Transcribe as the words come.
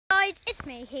guys, it's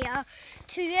me here.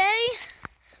 Today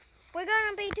we're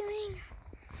gonna be doing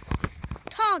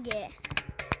target.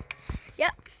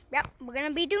 Yep, we're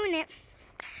gonna be doing it.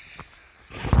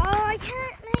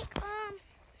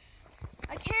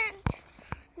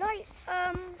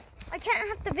 I can't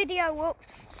have the video up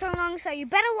so long, so you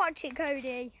better watch it,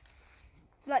 Cody.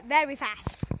 Like very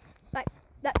fast. Like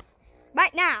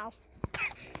right now.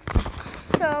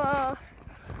 So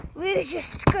we're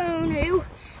just gonna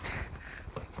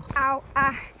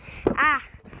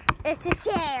it's a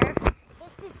chair.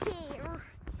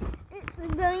 It's a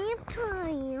lamp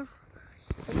tire.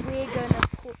 And we're gonna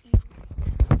put you here.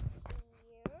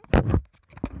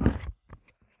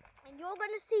 And you're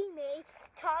gonna see me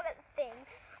target the thing.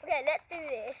 Okay, let's do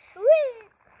this. Whee!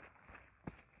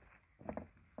 Oh my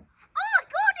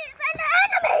god, it's an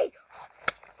enemy!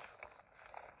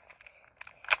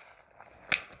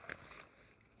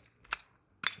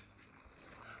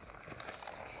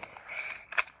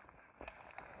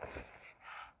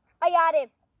 I got him.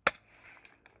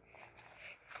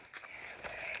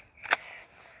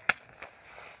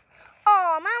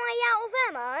 Oh, am I out of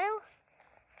ammo?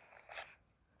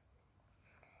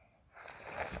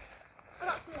 I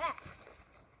got some left.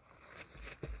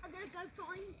 I'm gonna go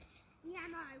find the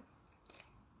ammo.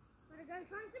 Gotta go find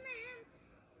some ammo.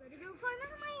 Gotta go find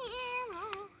some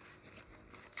ammo.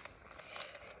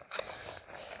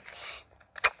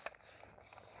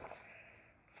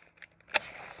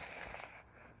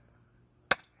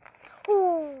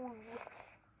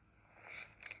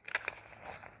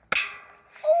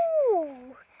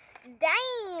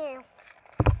 Damn.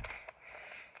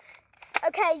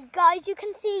 Okay, guys, you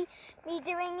can see me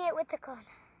doing it with the gun.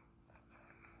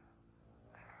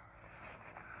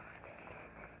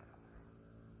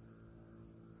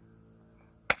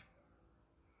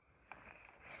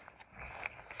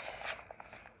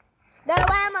 No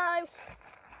ammo.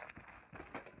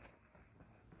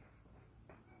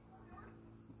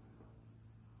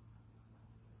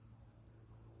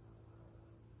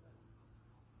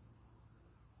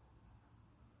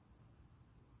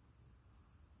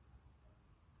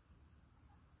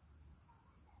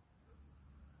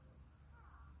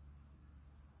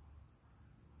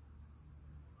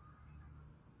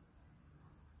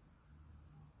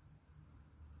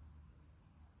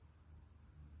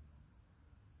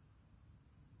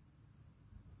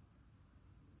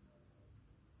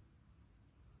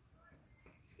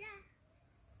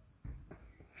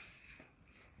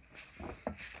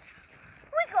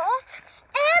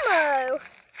 Ammo.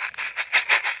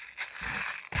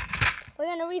 We're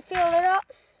gonna refill it up.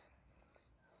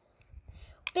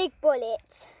 Big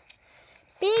bullets.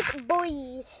 Big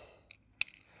boys.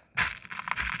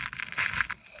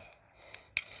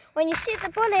 When you shoot the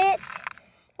bullets,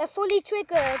 they're fully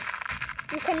triggered.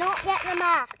 You cannot get them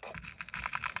back.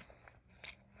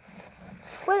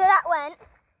 Where that went?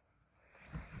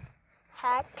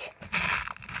 Heck.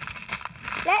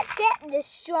 Let's get the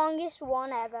strongest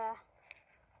one ever.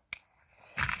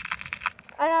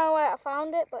 I don't know where I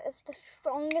found it, but it's the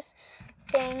strongest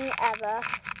thing ever.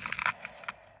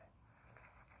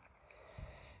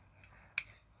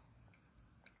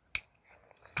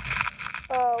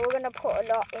 Oh, we're gonna put a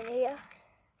lot in here.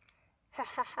 Ha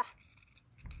ha ha.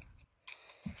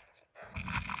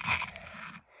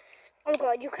 Oh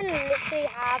god, you can literally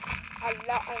have a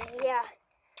lot in here.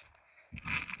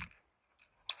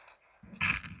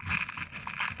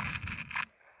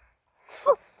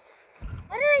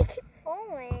 Why did I keep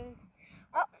falling?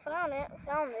 Oh, found it.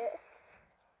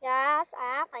 Yes, I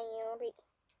found it.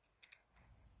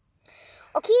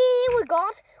 Okay, we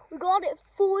got it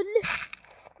full.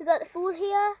 We got it full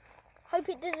here. Hope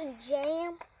it doesn't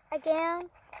jam again.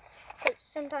 But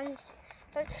sometimes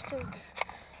likes to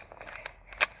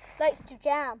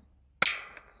jam.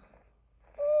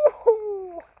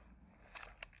 Ooh!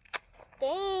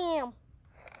 Damn.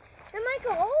 Am I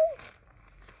gold?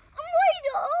 I'm way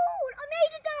old. I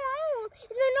made it down old.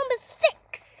 And then number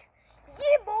 6.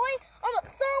 Yeah, boy. I'm a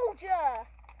soldier.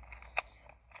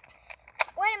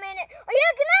 Wait a minute. Are you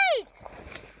a grenade?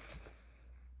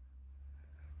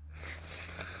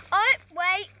 Oh,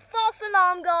 wait. False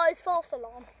alarm, guys. False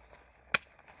alarm.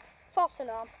 False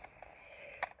alarm.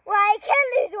 Well, I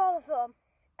can't lose all of them.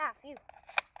 Ah, phew.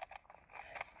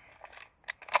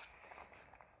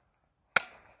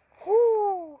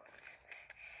 Ooh.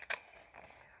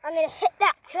 I'm going to hit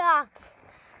that target.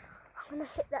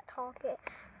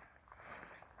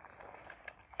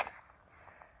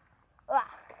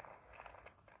 Ah.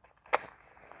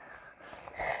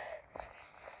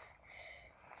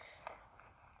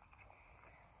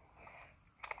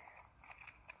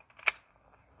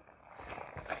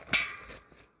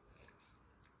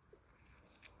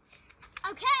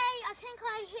 think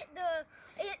I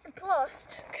hit the plus.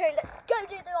 Okay, let's go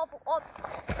do the other one.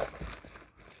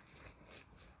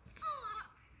 Oh,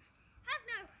 have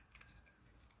no.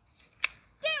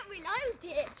 Didn't reload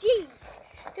it. Jeez,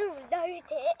 didn't reload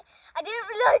it. I didn't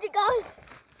reload it, guys.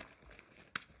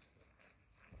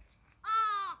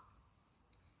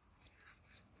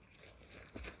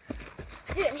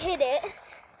 I didn't hit it.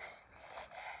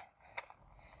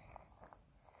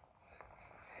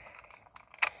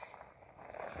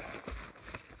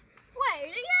 Wait,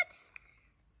 yet?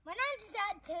 My nan just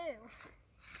had 2.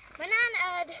 My nan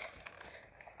had...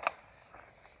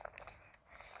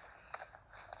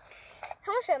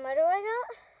 How much ammo do I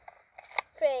got?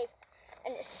 3.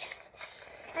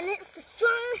 And it's the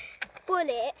strong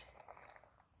bullet.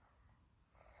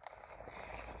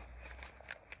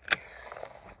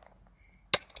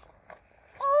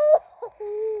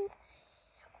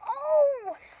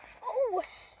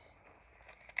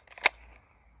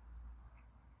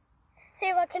 See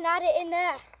if I can add it in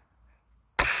there.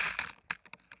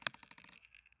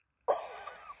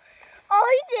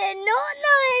 I did not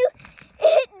know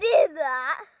it did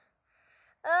that.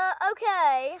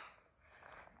 Okay.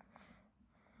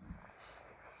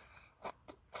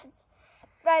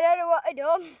 I don't know what I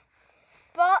done,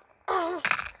 but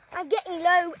I'm getting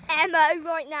low ammo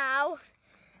right now.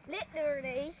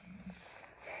 Literally.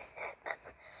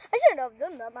 I shouldn't have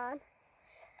done that, man.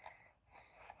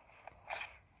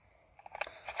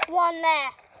 1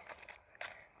 left.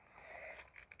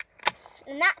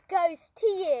 And that goes to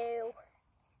you.